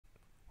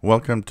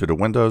Welcome to the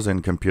Windows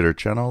and Computer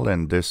channel,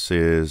 and this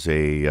is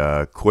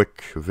a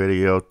quick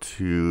video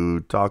to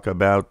talk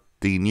about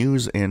the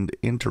news and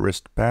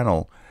interest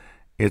panel.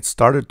 It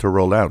started to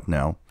roll out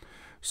now.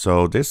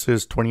 So this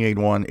is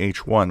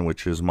 281H1,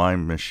 which is my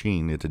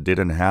machine. It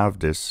didn't have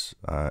this,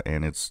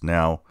 and it's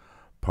now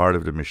part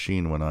of the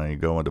machine. When I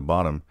go at the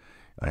bottom,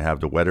 I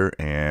have the weather,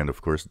 and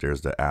of course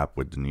there's the app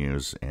with the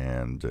news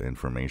and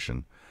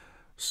information.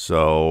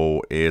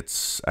 So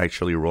it's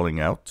actually rolling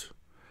out.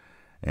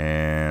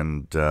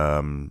 And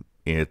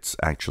it's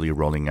actually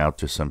rolling out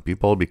to some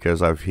people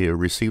because I've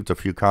received a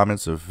few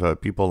comments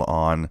of people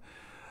on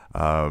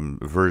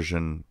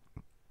version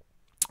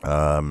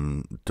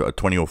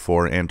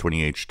 2004 and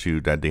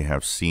 20H2 that they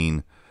have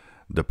seen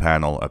the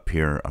panel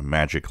appear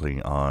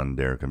magically on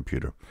their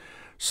computer.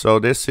 So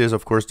this is,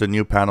 of course, the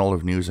new panel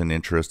of news and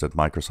interest that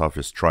Microsoft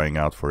is trying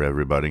out for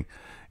everybody.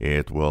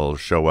 It will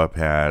show up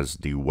as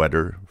the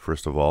weather,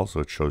 first of all,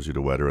 so it shows you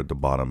the weather at the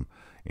bottom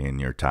in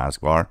your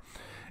taskbar.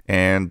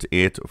 And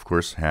it, of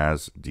course,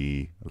 has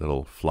the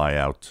little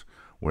flyout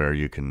where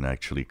you can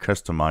actually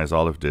customize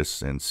all of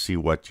this and see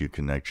what you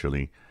can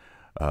actually,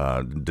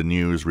 the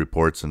news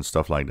reports and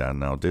stuff like that.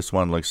 Now, this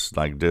one looks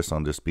like this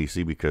on this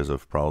PC because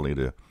of probably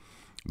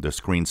the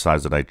screen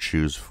size that I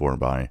choose for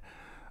my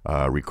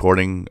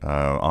recording.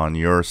 On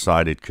your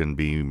side, it can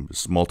be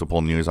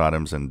multiple news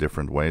items in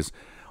different ways.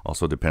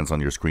 Also depends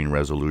on your screen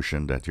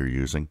resolution that you're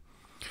using.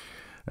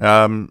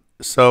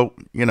 So,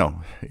 you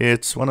know,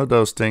 it's one of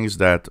those things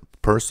that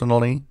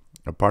personally,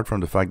 apart from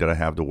the fact that I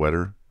have the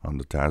weather on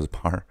the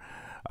taskbar,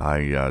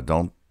 I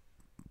don't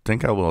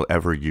think I will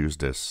ever use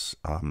this.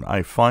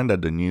 I find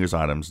that the news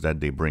items that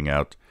they bring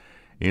out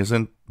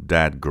isn't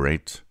that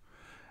great.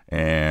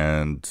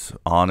 And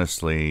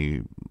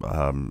honestly,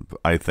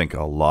 I think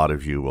a lot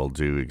of you will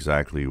do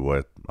exactly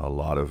what a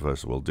lot of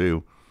us will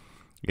do.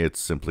 It's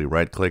simply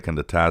right-click on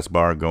the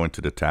taskbar, go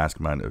into the task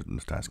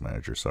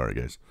manager. Sorry,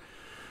 guys.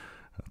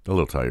 A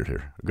little tired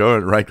here. Go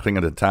right-click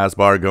on the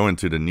taskbar, go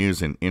into the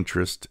news and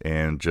interest,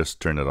 and just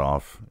turn it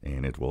off,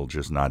 and it will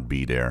just not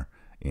be there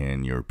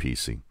in your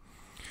PC.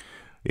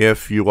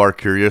 If you are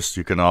curious,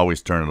 you can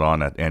always turn it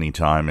on at any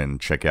time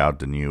and check out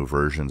the new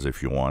versions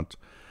if you want.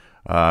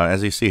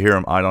 As you see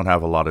here, I don't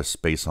have a lot of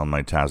space on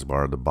my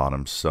taskbar at the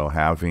bottom, so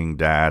having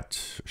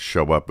that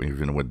show up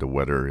even with the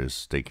weather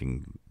is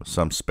taking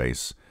some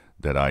space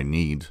that I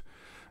need,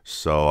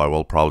 so I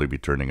will probably be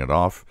turning it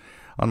off.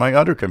 On my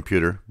other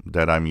computer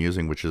that I'm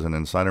using, which is an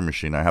Insider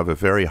machine, I have a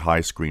very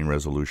high screen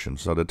resolution,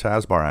 so the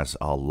taskbar has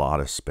a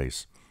lot of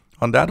space.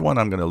 On that one,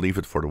 I'm going to leave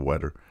it for the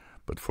weather,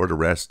 but for the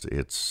rest,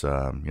 it's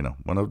you know,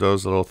 one of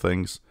those little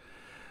things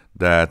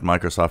that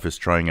Microsoft is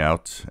trying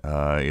out.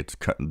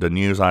 The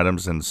news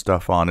items and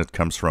stuff on it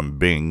comes from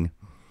Bing,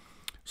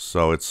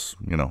 so it's,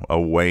 you know,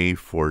 a way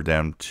for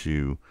them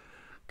to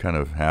kind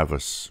of have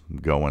us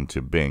go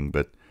into Bing.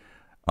 But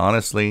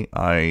honestly,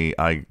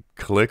 I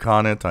click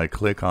on it. I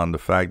click on the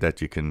fact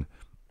that you can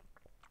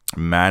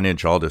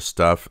manage all this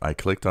stuff. I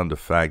clicked on the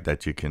fact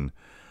that you can,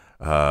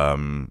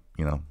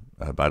 you know,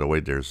 by the way,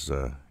 there's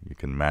you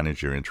can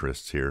manage your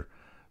interests here.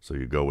 So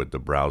you go with the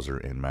browser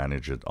and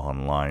manage it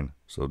online.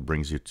 So it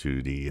brings you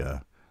to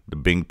the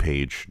Bing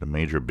page, the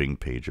major Bing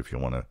page, if you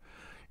want to,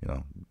 you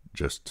know,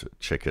 just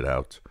check it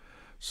out.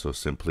 So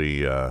simply,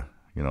 you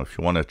know, if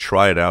you want to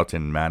try it out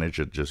and manage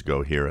it, just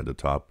go here at the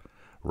top,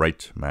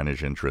 right,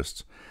 manage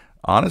interests.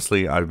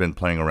 Honestly, I've been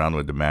playing around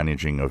with the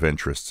managing of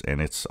interests, and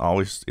it's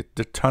always, there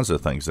are tons of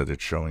things that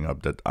it's showing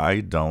up that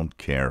I don't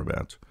care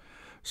about.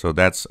 So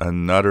that's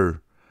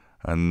another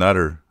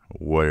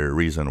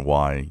reason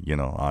why, you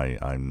know,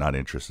 I'm not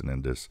interested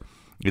in this.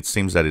 It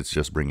seems that it's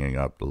just bringing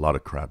up a lot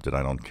of crap that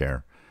I don't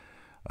care.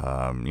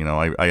 You know,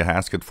 I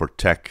ask it for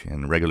tech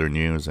and regular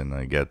news, and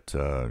I get,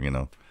 you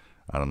know,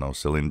 I don't know,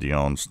 Celine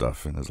Dion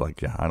stuff, and it's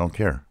like, yeah, I don't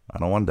care. I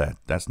don't want that.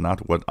 That's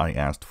not what I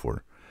asked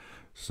for.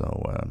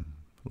 So,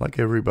 like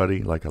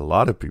everybody, like a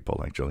lot of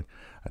people actually,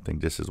 I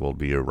think this will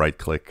be a right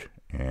click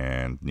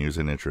and news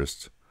and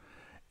interest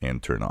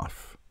and turn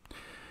off.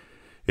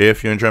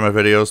 If you enjoy my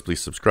videos, please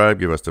subscribe,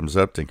 give us thumbs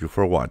up. Thank you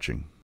for watching.